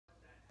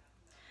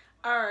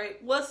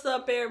Alright, what's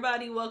up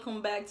everybody?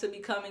 Welcome back to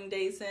Becoming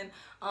Dason.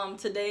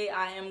 Today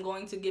I am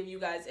going to give you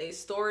guys a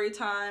story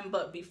time,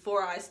 but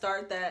before I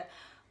start that,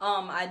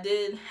 I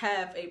did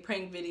have a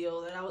prank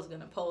video that I was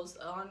gonna post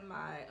on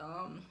my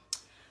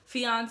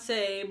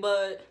fiance,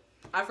 but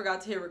I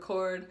forgot to hit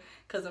record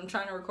because I'm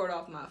trying to record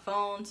off my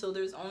phone, so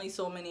there's only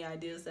so many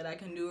ideas that I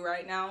can do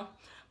right now.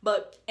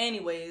 But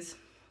anyways,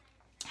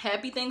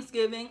 happy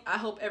Thanksgiving. I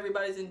hope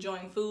everybody's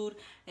enjoying food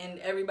and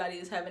everybody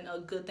is having a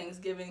good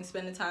Thanksgiving,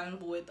 spending time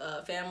with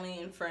family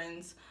and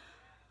friends.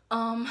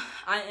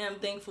 I am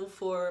thankful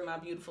for my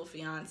beautiful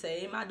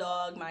fiance, my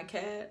dog, my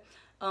cat,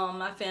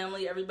 my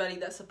family, everybody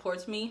that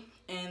supports me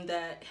and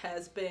that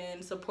has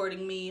been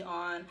supporting me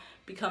on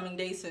Becoming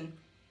Dason.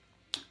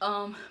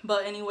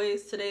 But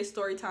anyways, today's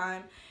story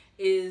time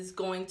is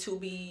going to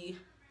be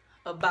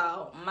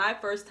about my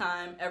first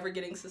time ever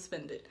getting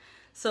suspended.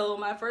 So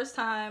my first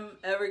time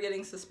ever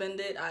getting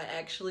suspended, I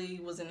actually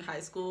was in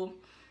high school.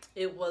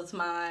 It was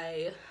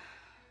my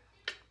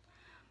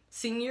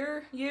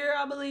senior year,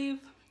 I believe.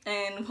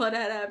 And what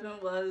had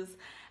happened was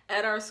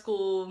at our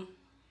school,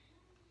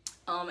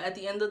 at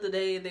the end of the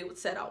day, they would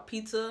set out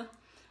pizza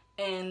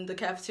in the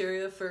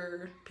cafeteria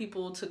for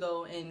people to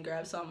go and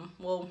grab some,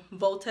 well,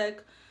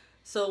 Voltec.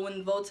 So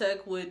when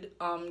Voltec would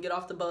get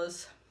off the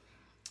bus,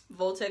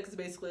 Voltec is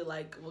basically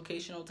like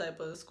vocational type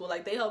of school.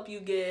 Like they help you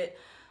get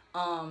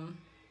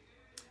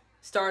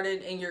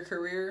started in your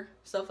career,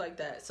 stuff like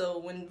that. So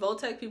when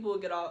Voltec people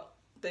would get off,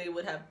 they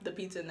would have the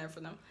pizza in there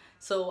for them.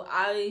 So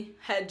I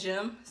had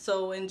gym.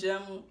 So in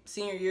gym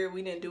senior year,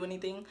 we didn't do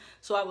anything.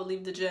 So I would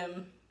leave the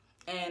gym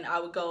and I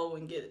would go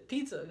and get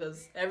pizza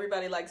because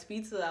everybody likes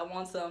pizza. I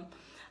want some.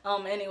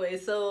 Anyway,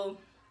 so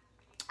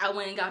I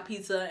went and got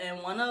pizza,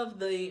 and one of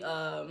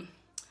the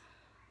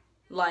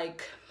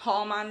like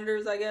hall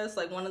monitors, I guess,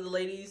 like one of the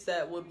ladies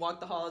that would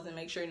walk the halls and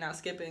make sure you're not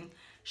skipping,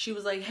 she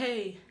was like,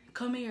 "Hey,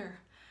 come here."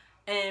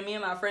 And me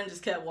and my friend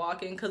just kept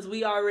walking because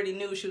we already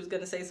knew she was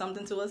going to say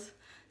something to us.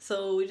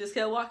 So we just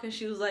kept walking.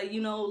 She was like,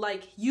 you know,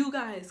 like, "You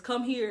guys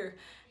come here."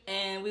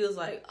 And we was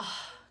like, oh,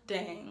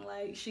 dang,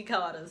 like she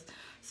caught us.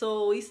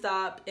 So we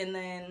stopped, and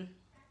then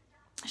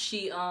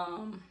she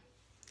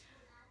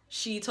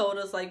told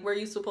us like, "Where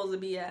you supposed to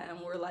be at?" And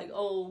we're like,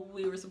 "Oh,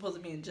 we were supposed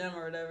to be in gym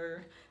or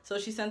whatever." So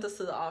she sent us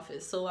to the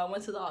office. So I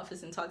went to the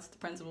office and talked to the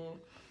principal,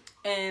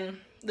 and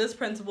this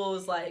principal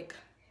was like,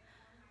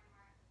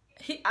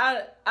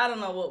 I don't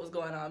know what was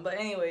going on, but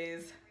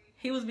anyways,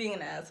 he was being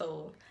an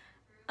asshole.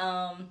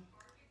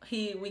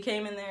 We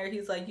came in there,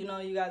 he's like, "You know,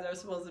 you guys are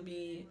supposed to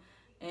be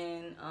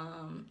in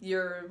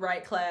your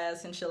right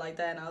class and shit like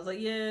that." And I was like,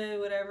 "Yeah,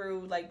 whatever."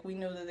 Like, we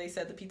knew that they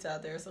set the pizza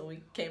out there, so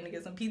we came to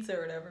get some pizza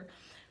or whatever.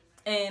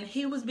 And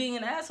he was being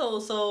an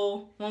asshole.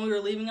 So when we were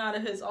leaving out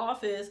of his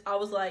office, I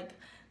was like,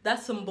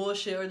 "That's some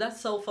bullshit," or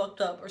 "That's so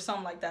fucked up," or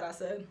something like that, I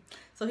said.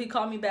 So he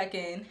called me back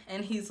in,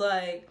 and he's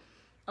like,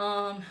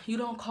 "You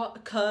don't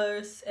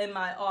cuss in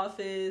my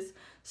office,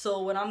 so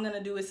what I'm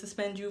gonna do is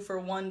suspend you for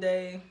 1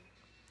 day.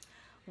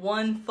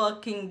 One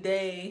fucking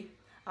day.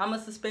 I'm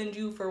gonna suspend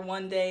you for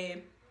 1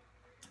 day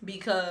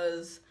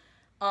because,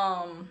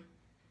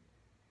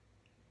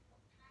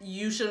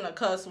 you shouldn't have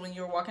cussed when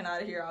you were walking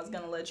out of here. I was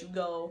gonna let you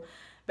go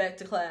back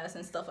to class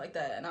and stuff like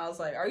that." And I was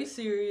like, "Are you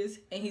serious?"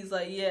 And he's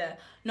like, "Yeah."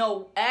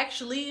 No,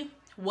 actually,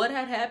 what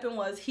had happened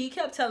was he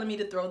kept telling me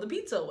to throw the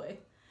pizza away.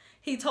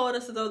 He told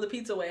us to throw the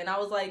pizza away, and I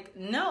was like,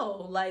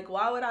 "No, like,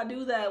 why would I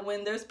do that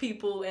when there's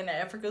people in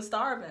Africa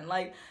starving?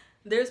 Like,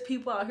 there's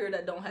people out here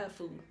that don't have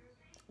food.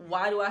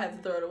 Why do I have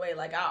to throw it away?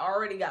 Like, I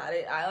already got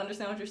it. I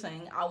understand what you're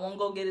saying. I won't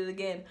go get it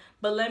again,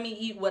 but let me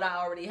eat what I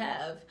already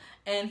have."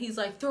 And he's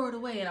like, "Throw it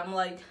away." And I'm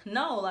like,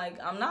 "No,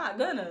 like, I'm not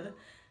gonna."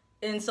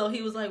 And so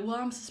he was like, "Well,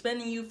 I'm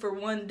suspending you for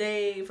 1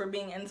 day for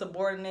being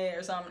insubordinate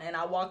or something." And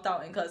I walked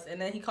out and cussed. And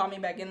then he called me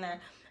back in there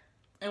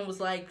and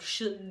was like,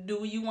 "Do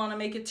you want to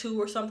make it 2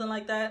 or something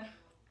like that?"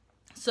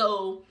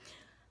 So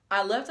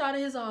I left out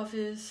of his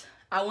office.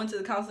 I went to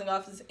the counseling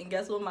office, and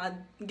guess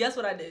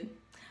what I did?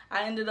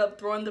 I ended up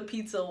throwing the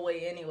pizza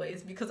away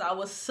anyways because I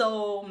was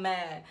so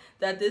mad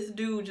that this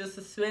dude just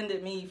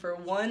suspended me for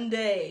 1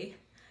 day,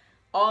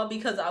 all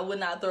because I would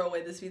not throw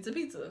away this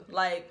pizza.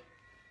 Like,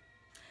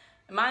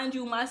 mind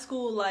you, my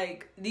school,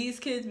 like, these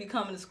kids be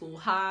coming to school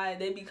high.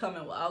 They be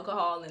coming with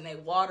alcohol and they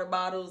water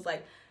bottles.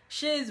 Like,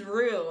 shit's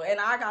real. And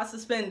I got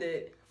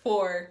suspended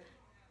for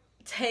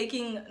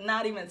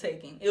not even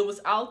taking. It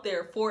was out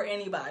there for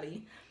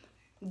anybody.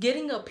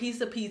 Getting a piece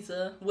of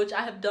pizza, which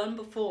I have done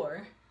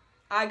before,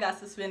 I got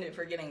suspended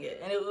for getting it.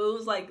 And it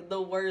was like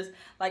the worst.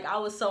 Like, I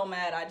was so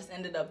mad, I just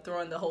ended up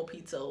throwing the whole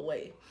pizza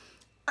away.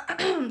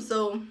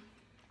 So,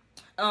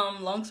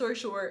 long story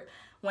short,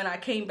 when I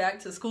came back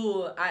to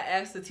school, I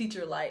asked the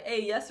teacher, like,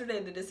 "Hey,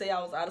 yesterday did it say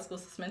I was out of school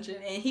suspension?"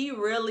 And he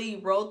really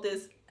wrote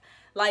this,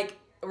 like,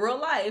 real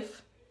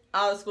life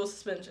out of school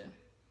suspension.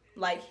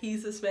 Like, he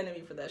suspended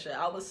me for that shit.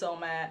 I was so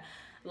mad.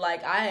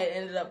 Like, I had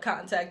ended up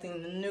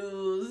contacting the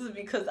news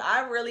because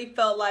I really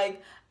felt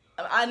like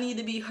I need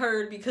to be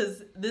heard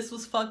because this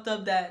was fucked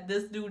up that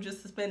this dude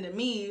just suspended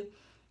me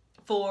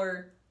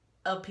for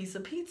a piece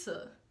of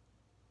pizza.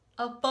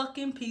 a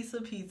fucking piece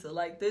of pizza.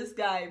 Like, this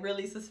guy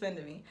really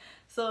suspended me.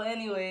 So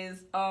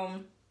anyways,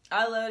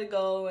 I let it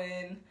go,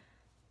 and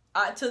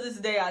to this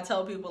day I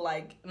tell people,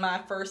 like,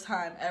 my first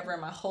time ever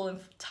in my whole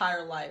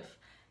entire life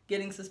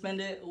getting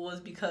suspended was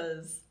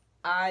because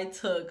I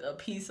took a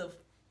piece of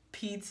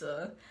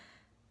pizza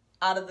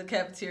out of the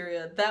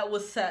cafeteria that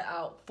was set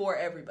out for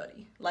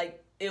everybody.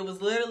 Like, it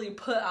was literally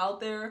put out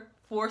there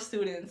for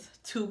students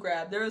to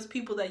grab. There was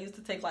people that used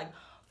to take like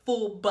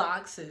full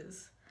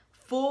boxes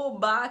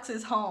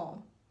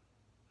home,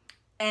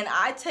 and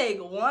I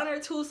take 1 or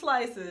 2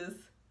 slices,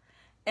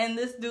 and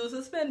this dude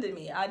suspended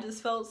me. I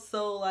just felt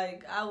so,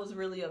 like, I was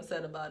really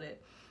upset about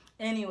it.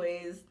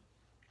 Anyways,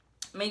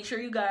 make sure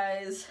you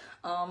guys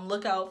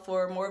look out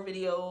for more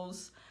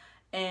videos,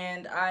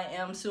 and I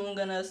am soon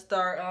gonna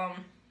start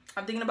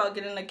I'm thinking about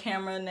getting a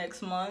camera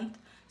next month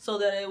so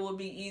that it will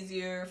be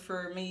easier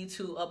for me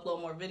to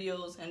upload more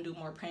videos and do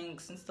more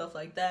pranks and stuff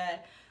like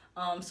that.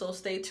 So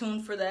stay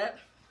tuned for that.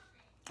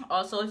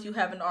 Also, if you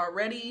haven't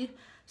already,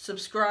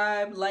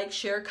 subscribe, like,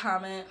 share,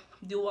 comment,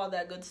 do all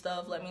that good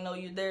stuff. Let me know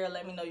you're there.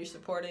 Let me know you're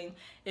supporting.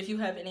 If you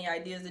have any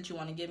ideas that you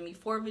want to give me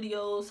for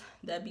videos,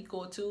 that'd be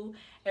cool too.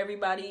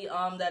 Everybody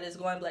that is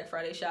going Black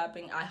Friday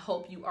shopping, I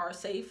hope you are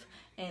safe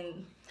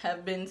and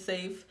have been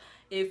safe.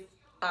 If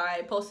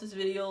I post this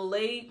video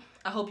late,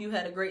 I hope you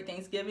had a great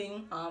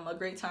Thanksgiving, a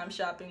great time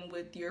shopping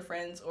with your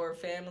friends or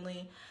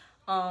family.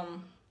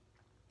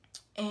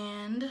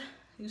 And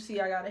you see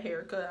I got a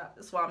haircut.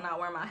 That's why I'm not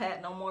wearing my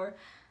hat no more.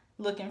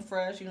 Looking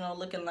fresh, you know,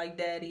 looking like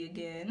daddy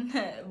again.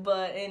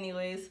 But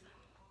anyways,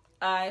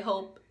 I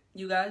hope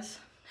you guys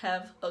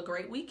have a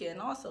great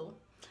weekend also.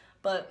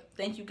 But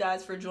thank you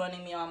guys for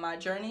joining me on my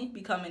journey,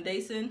 becoming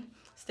Dason.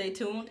 Stay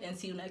tuned and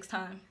see you next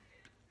time.